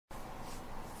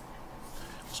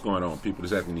going on, people?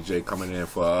 This is Anthony J coming in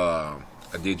for a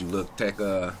Did You Look Tech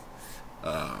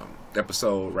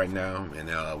episode right now,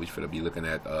 and we should be looking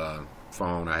at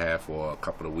phone I had for a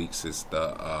couple of weeks. It's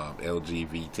the LG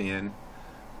V10,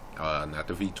 not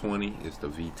the V20. It's the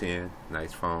V10.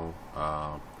 Nice phone.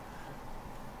 I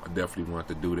definitely want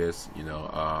to do this.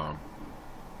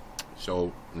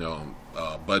 Show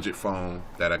budget phone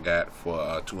that I got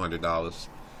for $200.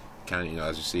 Kind of,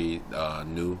 as you see,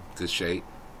 new, good shape.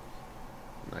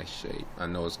 Nice shape. I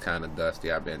know it's kind of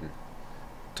dusty. I've been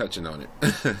touching on it.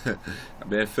 I've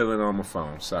been feeling on my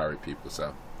phone. Sorry, people.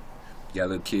 So, got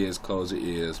little kids, close your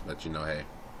ears. But hey,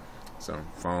 some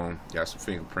phone got some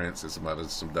fingerprints and some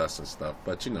dust and stuff.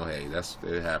 But hey,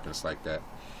 it happens like that.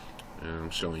 And I'm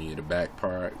showing you the back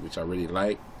part, which I really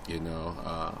like.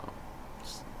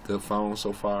 Good phone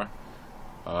so far.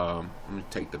 Let me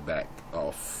take the back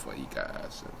off for you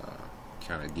guys and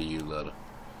kind of give you a little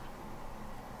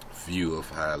view of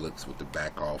how it looks with the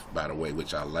back off, by the way,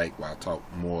 which I like. I'll talk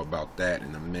more about that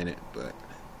in a minute, but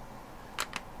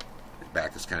the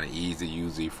back is kind of easy.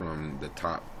 Usually from the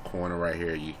top corner right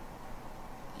here,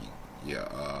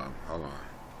 hold on,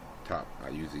 top, I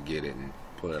usually get it and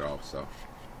pull it off so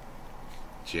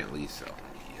gently, so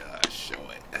let me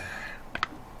show it.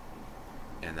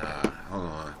 And hold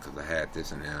on, because I had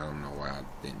this in there. I don't know why I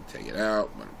didn't take it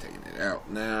out, but I'm taking it out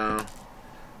now.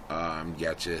 You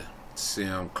got your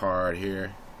SIM card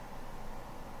here,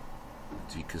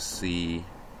 as you can see,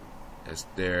 that's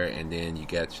there, and then you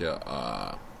got your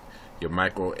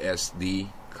micro SD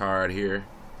card here.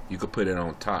 You could put it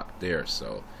on top there,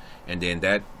 so, and then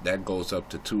that goes up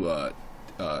to 2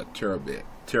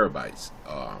 terabytes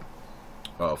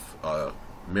of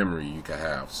memory you can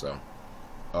have, so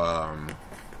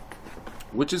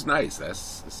which is nice.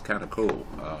 It's kind of cool.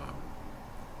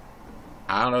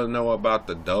 I don't know about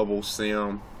the double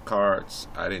SIM cards.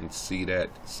 I didn't see that,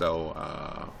 so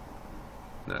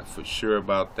not for sure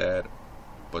about that,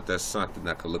 but that's something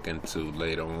I could look into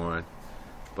later on.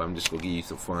 But I'm just gonna give you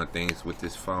some fun things with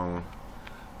this phone.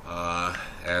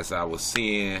 As I was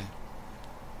seeing,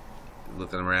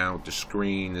 looking around with the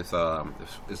screen, it's a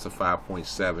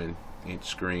 5.7 inch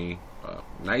screen.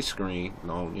 Nice screen,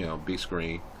 long, big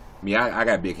screen. I mean, I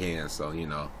got big hands, so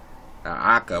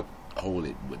I could hold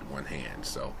it with one hand.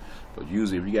 So, but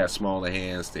usually if you got smaller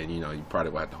hands, then you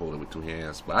probably will have to hold it with 2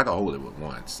 hands. But I can hold it with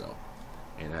one. So,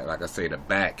 and like I say, the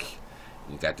back,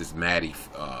 you got this matty,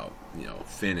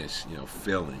 finish,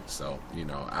 feeling. So,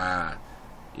 I,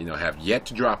 have yet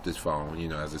to drop this phone.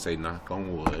 As I say, knock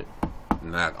on wood,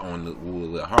 knock on the wood a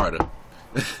little harder.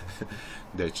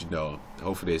 That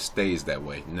hopefully it stays that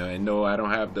way. No, I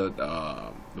don't have the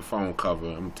phone cover.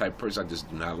 I'm the type of person, I just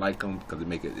do not like them because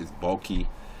it's bulky,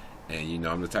 and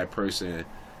I'm the type of person,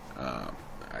 I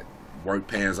work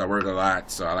pants. I work a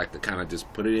lot, so I like to kind of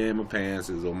just put it in my pants,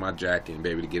 it's on my jacket, and be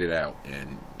able to get it out.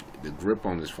 And the grip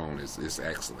on this phone is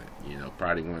excellent.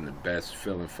 Probably one of the best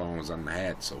feeling phones I've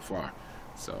had so far.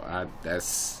 So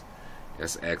that's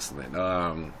excellent.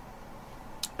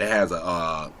 It has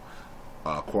a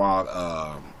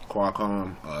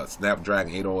Qualcomm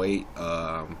Snapdragon 808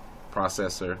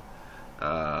 processor.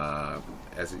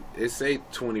 It's a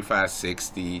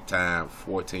 2560 x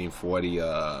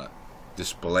 1440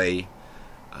 display.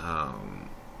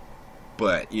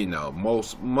 But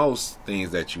most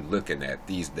things that you're looking at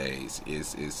these days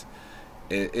it's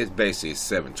basically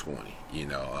 720.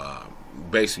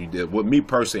 Basically, with me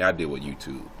personally, I deal with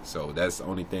YouTube, so that's the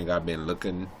only thing I've been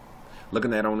looking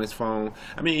at on this phone.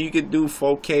 I mean, you could do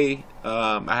 4K.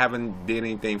 I haven't did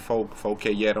anything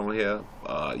 4K yet on here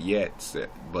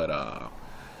but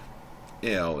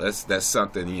that's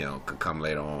something could come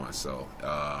later on. So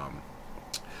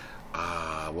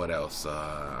what else?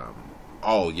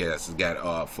 Oh yes, it's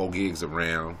got 4 gigs of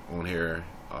RAM on here.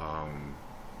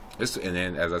 And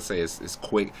then, as I say, it's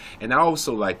quick. And I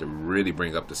also like to really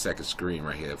bring up the second screen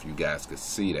right here, if you guys could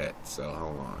see that. So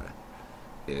hold on.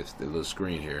 It's the little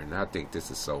screen here, and I think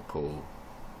this is so cool.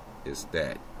 Is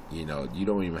that you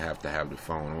don't even have to have the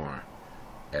phone on,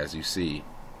 as you see,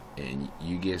 and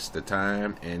you get the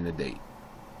time and the date,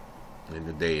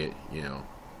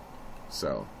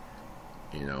 so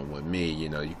with me,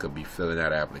 you could be filling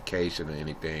out an application or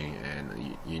anything,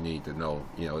 and you need to know,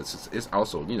 it's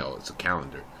also, it's a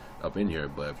calendar up in here.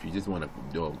 But if you just want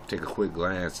to take a quick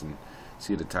glance and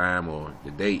see the time or the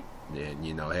date, then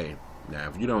hey. Now,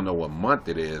 if you don't know what month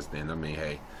it is, then I mean,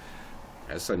 hey,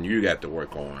 that's something you got to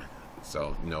work on.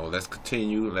 So, let's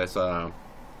continue. Let's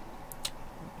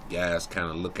guys kind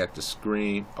of look at the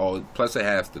screen. Oh, plus it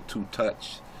has the 2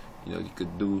 touch. You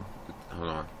could do. Hold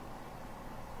on.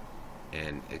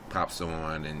 and it pops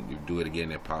on, and you do it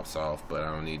again, it pops off. But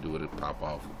I don't need to do it to pop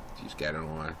off. You just got it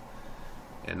on,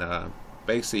 and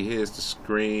basically here's the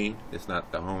screen. It's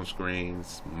not the home screen.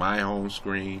 It's my home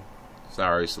screen.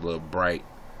 Sorry, it's a little bright,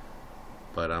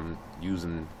 but I'm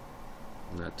using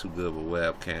not too good of a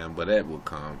webcam, but that will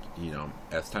come,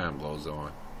 as time goes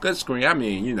on. Good screen. I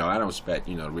mean, I don't expect,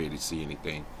 to really see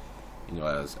anything,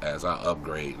 as I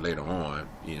upgrade later on,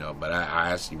 but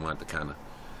I actually want to kind of,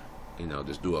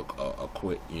 just do a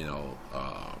quick,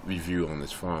 review on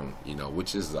this phone,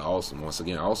 which is awesome. Once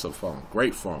again, awesome phone.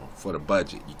 Great phone for the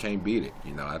budget. You can't beat it.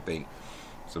 I think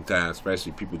sometimes,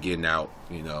 especially people getting out,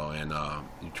 and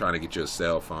you're trying to get your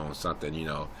cell phone, something,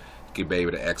 you can be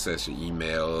able to access your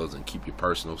emails and keep your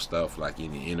personal stuff, like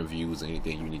any interviews,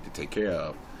 anything you need to take care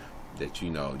of, that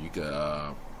you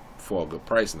could for a good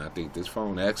price. And I think this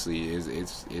phone actually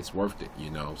it's worth it.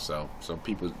 So some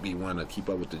people be wanting to keep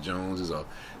up with the Joneses, or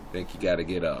think you got to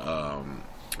get a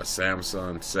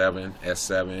Samsung 7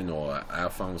 S7 or an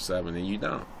iPhone 7, and you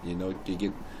don't. You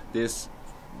get this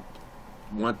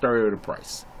 1/3 of the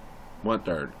price,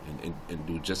 1/3, and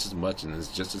do just as much, and it's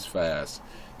just as fast,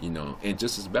 and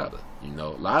just as better. A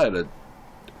lot of the,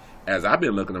 as I've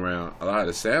been looking around, a lot of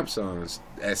the Samsungs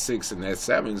S6 and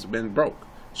S7's been broke.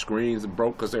 Screens are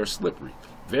broke because they're slippery,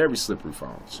 very slippery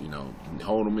phones. You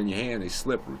hold them in your hand, they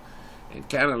slippery, and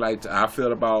kind of like I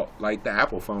feel about like the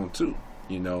Apple phone too.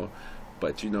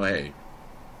 But hey,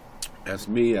 that's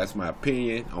me. That's my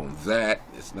opinion on that.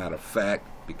 It's not a fact,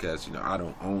 because I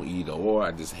don't own either or.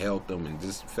 I just held them and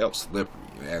just felt slippery.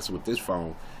 And as with this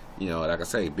phone, like I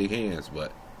say, big hands,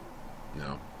 but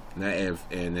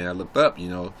and then I looked up,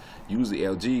 usually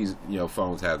LG's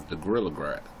phones have the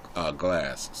Gorilla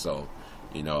Glass. So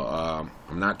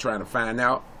I'm not trying to find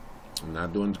out. I'm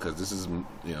not doing, because this is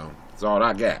it's all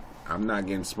I got. I'm not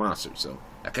getting sponsored, so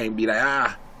I can't be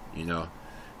like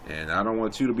and I don't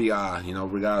want you to be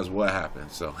regardless of what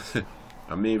happens. So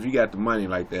I mean, if you got the money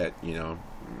like that,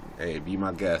 hey, be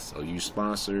my guest, or you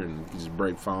sponsor and you just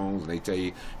break phones, and they tell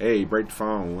you, hey, break the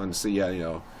phone, want to see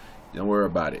how, don't worry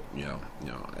about it,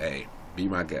 hey, be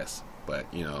my guest. But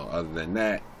other than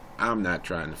that, I'm not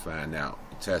trying to find out,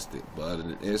 test it. But other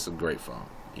than, it's a great phone.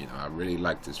 I really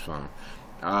like this phone.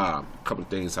 A couple of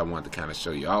things I wanted to kind of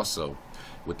show you also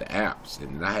with the apps,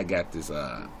 and I had got this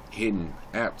hidden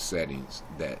app settings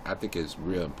that I think is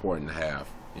real important to have.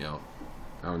 I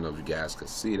don't know if you guys could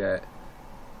see that.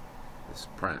 It's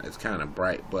kind of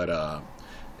bright, but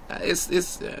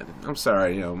it's I'm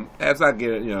sorry, as I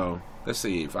get it, let's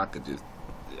see if I could just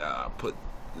put,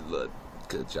 look,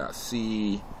 could y'all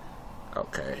see?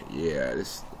 Okay, yeah,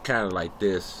 it's kind of like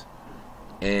this,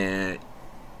 and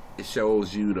it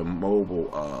shows you the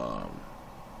mobile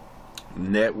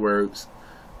networks,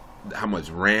 how much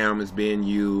RAM is being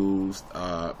used,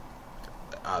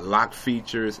 lock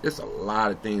features. It's a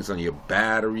lot of things on your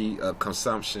battery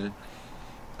consumption.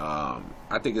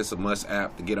 I think it's a must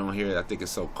app to get on here. I think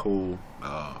it's so cool.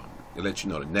 It lets you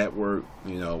know the network,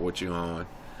 what you're on.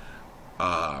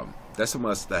 That's a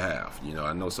must to have.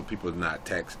 I know some people are not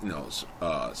tech,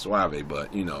 suave,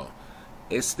 but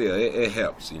it's still, it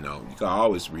helps. You can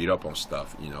always read up on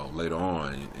stuff, later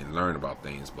on, and learn about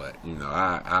things. But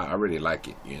I really like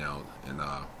it, and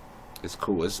it's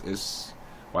cool. It's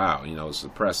wow, it's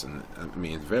impressive. I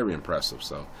mean, it's very impressive.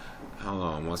 So hold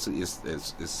on, once it's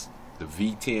the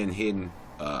V10 hidden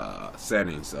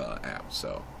settings app.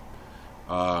 So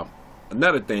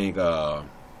another thing I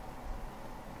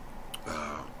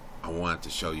wanted to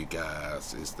show you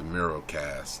guys is the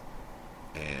Mirrorcast,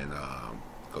 and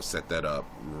go set that up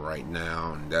right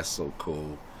now, and that's so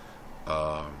cool.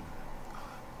 I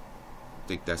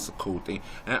think that's a cool thing.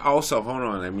 And also, hold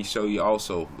on, let me show you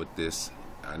also with this.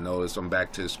 I noticed I'm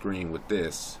back to the screen with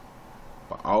this,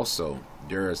 but also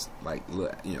there's like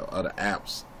other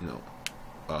apps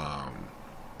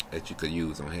that you could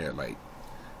use on here, like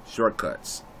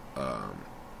shortcuts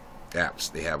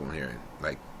apps they have on here.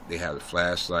 Like they have the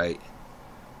flashlight,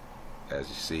 as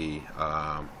you see.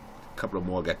 A couple of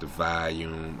more got the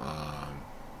volume, a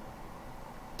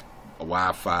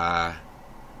Wi-Fi.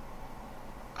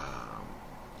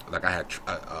 Like I had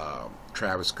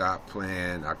Travis Scott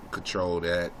playing. I could control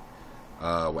that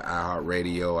with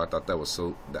iHeartRadio. I thought that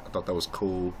was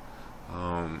cool.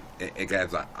 It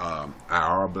got like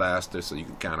IR blaster, so you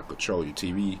can kind of control your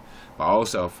TV. But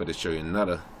also, for to show you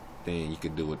another thing you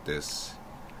could do with this,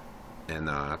 and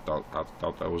I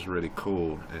thought that was really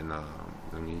cool. And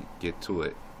let me get to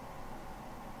it.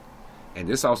 And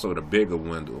this also, the bigger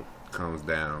window comes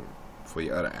down for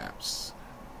your other apps.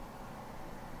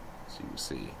 So you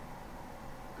see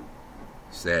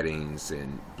settings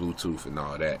and Bluetooth and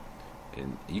all that.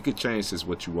 and you could change this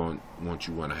what you want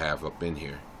to have up in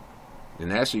here.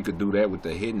 And actually you could do that with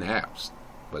the hidden apps,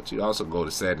 but you also go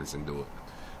to settings and do it.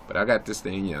 But I got this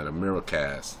thing, you know, the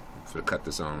Miracast. I'm gonna cut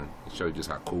this on and show you just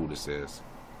how cool this is.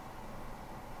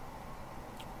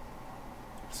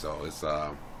 So it's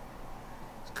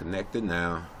connected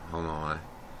now. Hold on,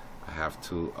 I have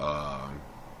to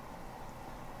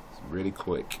it's really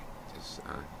quick. Just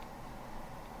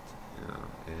you know,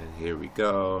 and here we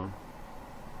go.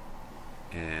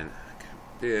 And I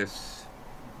got this.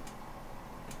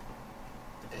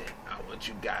 And I want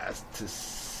you guys to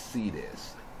see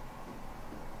this.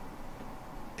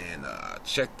 And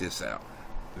check this out.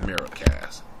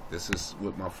 Miracast. This is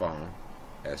with my phone.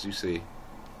 As you see,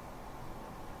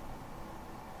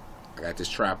 I got this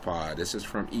tripod. This is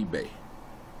from eBay.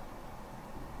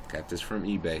 Got this from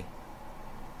eBay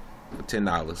for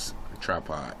 $10. A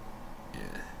tripod.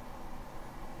 Yeah.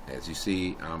 As you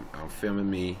see, I'm filming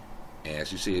me. And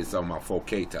as you see, it's on my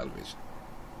 4K television.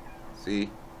 See?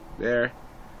 There.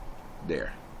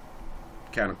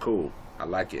 Kind of cool. I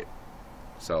like it.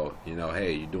 So, you know,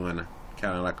 hey, you're doing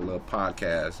kind of like a little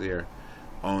podcast here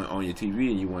on your TV,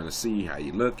 and you want to see how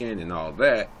you're looking and all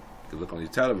that. You can look on your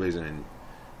television, and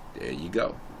there you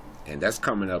go. And that's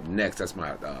coming up next. That's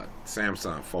my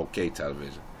Samsung 4K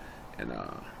television. And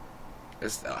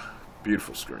it's a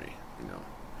beautiful screen, you know.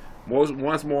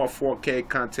 Once more 4K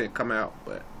content come out,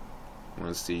 but I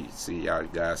want to see y'all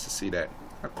guys to see that.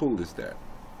 How cool is that?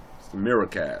 It's the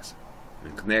Miracast.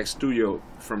 And connects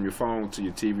from your phone to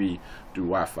your TV through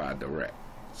Wi-Fi direct.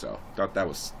 So I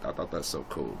thought that's so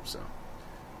cool. So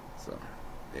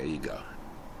there you go.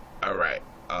 All right.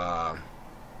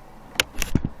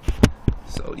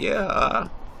 So yeah,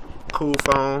 cool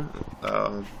phone.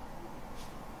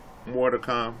 More to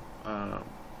come.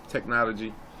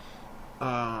 Technology.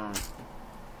 I'm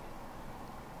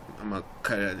gonna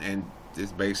cut it, and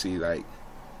it's basically like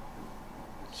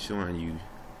showing you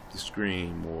the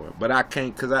screen more, but I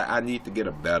can't because I need to get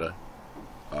a better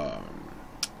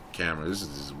camera. This is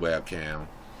this webcam,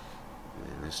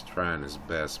 and it's trying its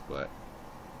best, but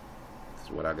it's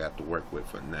what I got to work with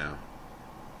for now.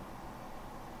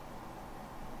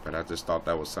 But I just thought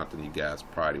that was something you guys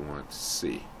probably wanted to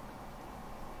see.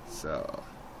 So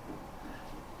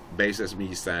basically that's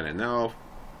me signing off.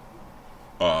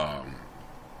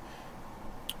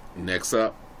 Next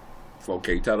up,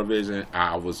 4K television.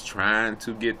 I was trying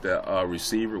to get the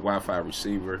receiver, Wi-Fi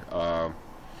receiver, because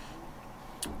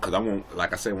I want,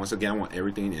 like I said, once again, I want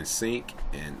everything in sync.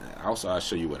 And also I'll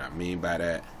show you what I mean by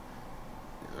that.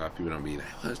 A lot of people don't be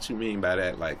like, what you mean by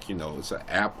that? Like, you know, it's an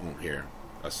app on here,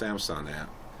 a Samsung app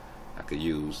I could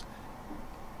use,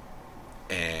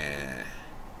 and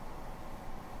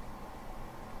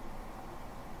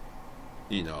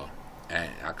you know,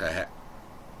 and I could have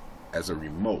as a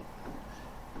remote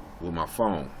with my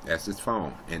phone. That's this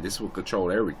phone, and this will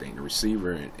control everything, the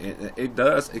receiver, and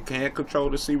it can control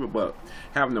the receiver, but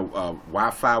having the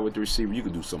Wi-Fi with the receiver, you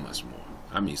can do so much more.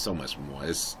 I mean, so much more.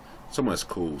 It's so much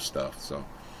cool stuff. So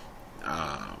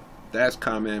that's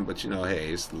coming, but you know,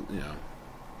 hey, it's, you know,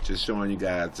 just showing you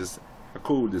guys just how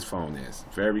cool this phone is.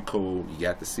 Very cool. You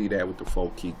got to see that with the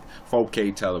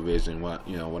 4K television. What,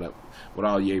 you know, what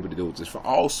all you're able to do with this phone.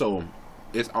 Also,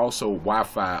 it's also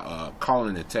Wi-Fi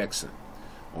calling and texting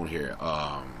on here.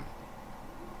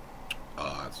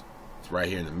 It's right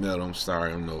here in the middle. I'm sorry,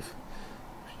 I don't know if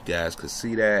you guys could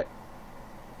see that.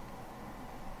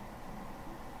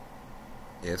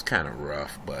 Yeah, it's kind of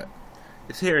rough, but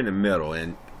it's here in the middle,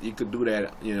 and you could do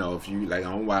that, you know, if you like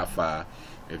on Wi-Fi.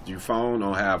 If your phone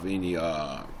don't have any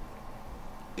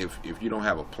if you don't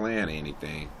have a plan or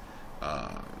anything,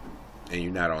 and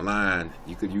you're not online,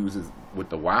 you could use it with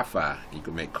the Wi-Fi. You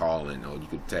could make calling, or you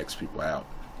could text people out.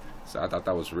 So I thought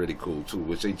that was really cool too,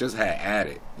 which they just had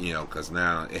added, you know, because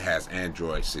now it has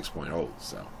Android 6.0.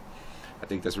 So I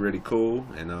think that's really cool,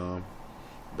 and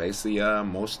basically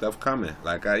more stuff coming.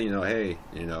 Like you know, hey,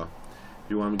 you know,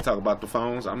 if you want me to talk about the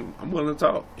phones, I'm willing to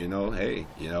talk. You know, hey,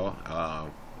 you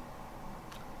know,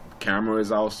 camera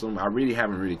is awesome. I really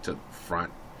haven't really took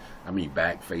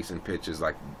back facing pictures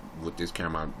like with this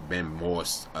camera. I've been more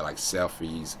like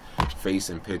selfies,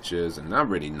 facing pictures, and I'm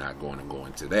really not going to go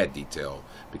into that detail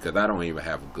because I don't even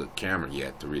have a good camera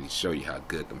yet to really show you how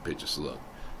good them pictures look.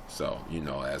 So, you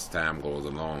know, as time goes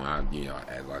along,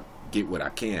 as I get what I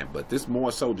can, but this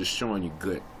more so just showing you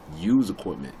good used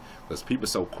equipment, because people are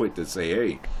so quick to say,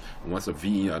 hey, once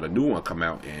the new one come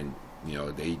out, and you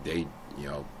know, they you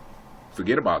know,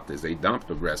 forget about this, they dump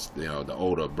the rest, you know, the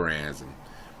older brands,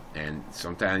 and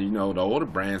sometimes, you know, the older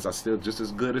brands are still just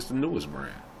as good as the newest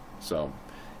brand. So,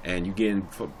 and you getting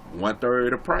for 1/3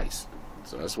 of the price.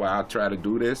 So that's why I try to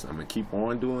do this. I'm gonna keep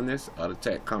on doing this. Other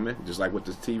tech coming, just like with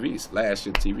the TVs. Last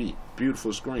year TV,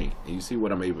 beautiful screen, and you see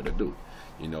what I'm able to do.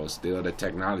 You know, still the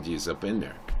technology is up in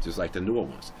there, just like the newer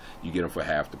ones. You get them for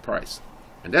half the price,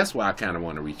 and that's why I kind of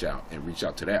want to reach out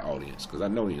to that audience, because I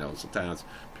know, you know, sometimes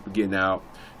people getting out,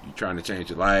 you're trying to change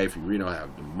your life, you really don't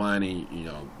have the money, you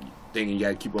know, thinking you got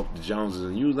to keep up with the Joneses,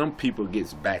 and you them people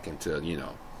gets back into, you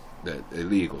know, the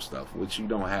illegal stuff, which you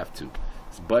don't have to.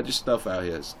 It's budget stuff out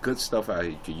here. It's good stuff out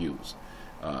here you can use.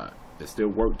 It still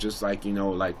work just like, you know,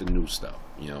 like the new stuff.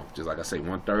 You know, just like I say,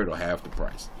 1/3 or half the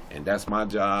price. And that's my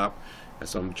job.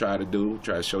 That's what I'm trying to do.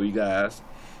 Try to show you guys.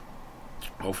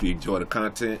 Hopefully you enjoy the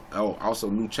content. Oh, also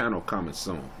new channel coming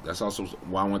soon. That's also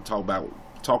what I want to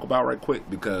talk about right quick,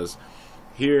 because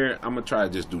here I'm gonna try to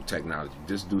just do technology,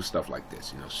 just do stuff like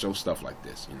this. You know, show stuff like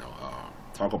this. You know,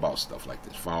 talk about stuff like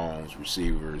this: phones,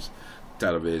 receivers,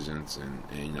 televisions, and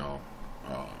you know.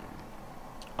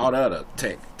 All the other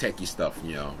techie stuff,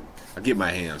 you know, I get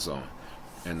my hands on,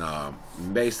 and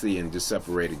basically, and just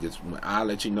separate it. Just I'll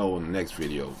let you know in the next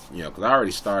video, you know, because I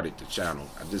already started the channel.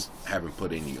 I just haven't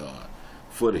put any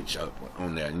footage up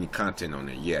on there, any content on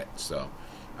there yet. So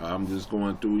I'm just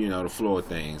going through, you know, the flow of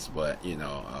things. But you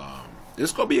know,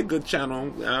 this gonna be a good channel.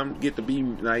 Get to be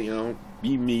like, you know,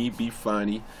 be me, be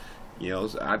funny. You know,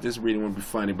 so I just really want to be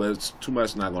funny, but it's too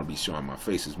much not going to be showing my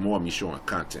face. It's more me showing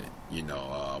content, you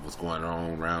know, what's going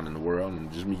on around in the world,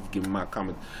 and just me giving my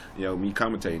comment, you know, me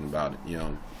commentating about it, you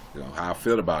know, how I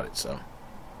feel about it. So,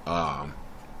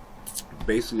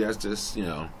 basically, that's just, you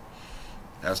know,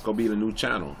 that's going to be the new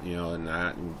channel, you know, and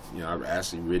I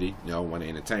actually really, you know, want to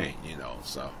entertain, you know,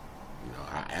 so, you know,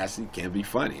 I actually can be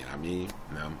funny. I mean,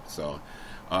 you know, so,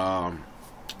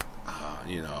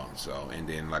 you know, so, and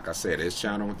then like I said, this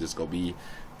channel just gonna be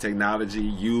technology,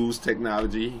 use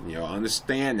technology, you know,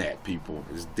 understand that, people.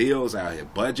 There's deals out here,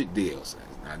 budget deals.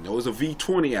 I know there's a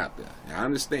V20 out there, I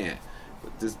understand,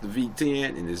 but this is the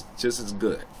V10, and it's just as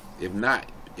good, if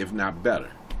not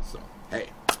better. So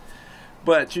hey,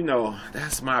 but you know,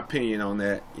 that's my opinion on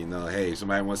that. You know, hey, if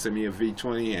somebody wants to send me a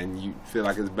V20 and you feel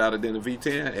like it's better than a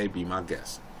V10, hey, be my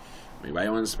guest. Anybody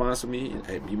want to sponsor me,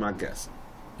 hey, be my guest.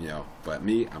 You know, but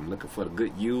me, I'm looking for the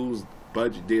good used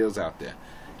budget deals out there,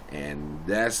 and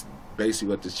that's basically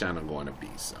what this channel going to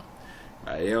be. So,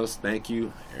 else, thank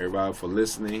you everybody for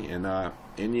listening, and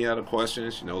any other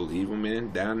questions, you know, leave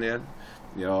them down there,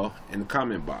 you know, in the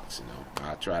comment box. You know,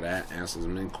 I'll try to answer as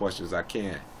many questions as I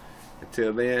can.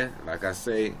 Until then, like I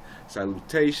say,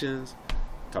 salutations.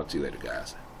 Talk to you later,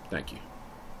 guys. Thank you.